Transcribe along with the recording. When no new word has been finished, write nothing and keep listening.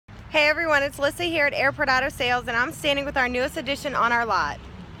Hey everyone, it's Lissa here at Airport Auto Sales, and I'm standing with our newest addition on our lot.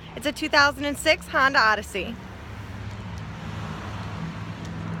 It's a 2006 Honda Odyssey.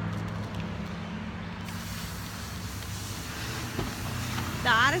 The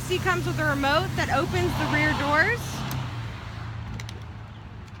Odyssey comes with a remote that opens the rear doors.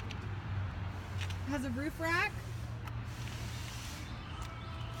 It has a roof rack.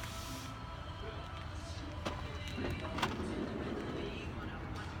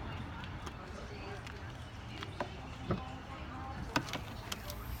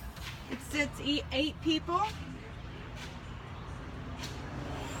 It sits 8 people.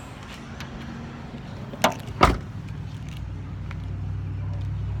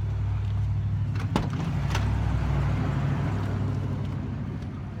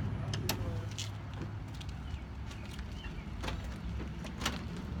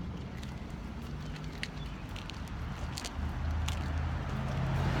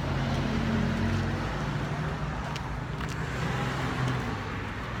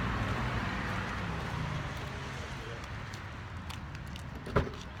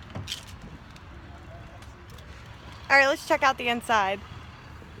 Alright, let's check out the inside.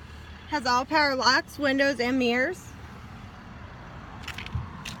 Has all power locks, windows, and mirrors.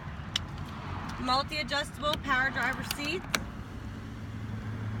 Multi-adjustable power driver seats.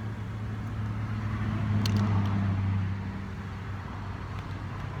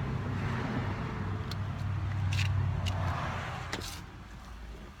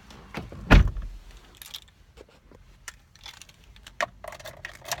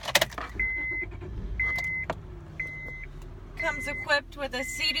 Comes equipped with a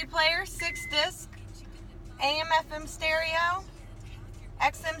CD player, 6-disc, AM/FM stereo,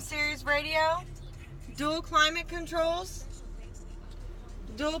 XM series radio, dual climate controls,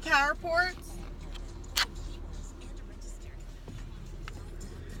 dual power ports,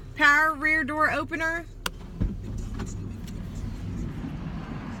 power rear door opener,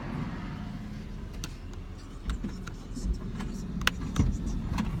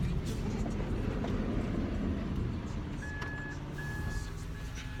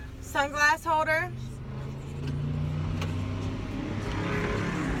 sunglass holder,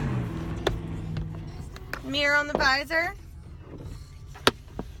 mirror on the visor,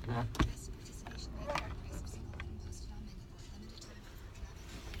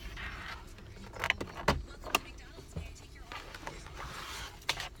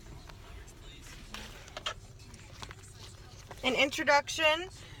 an introduction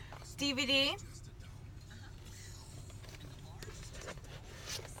DVD,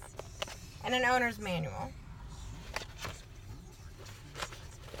 and an owner's manual.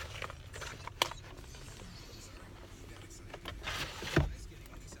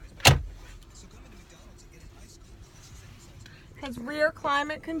 Has rear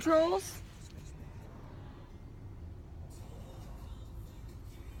climate controls.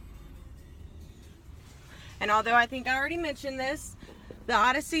 And although I think I already mentioned this, the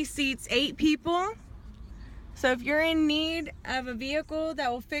Odyssey seats 8 people. So if you're in need of a vehicle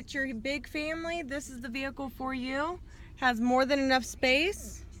that will fit your big family, this is the vehicle for you. Has more than enough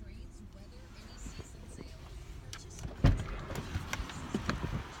space.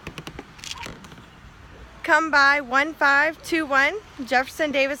 Come by 1521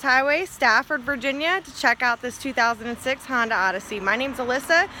 Jefferson Davis Highway, Stafford, Virginia to check out this 2006 Honda Odyssey. My name's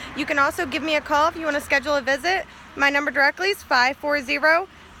Alyssa. You can also give me a call if you want to schedule a visit. My number directly is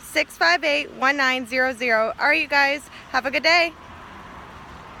 540-658-1900. All right, you guys, have a good day.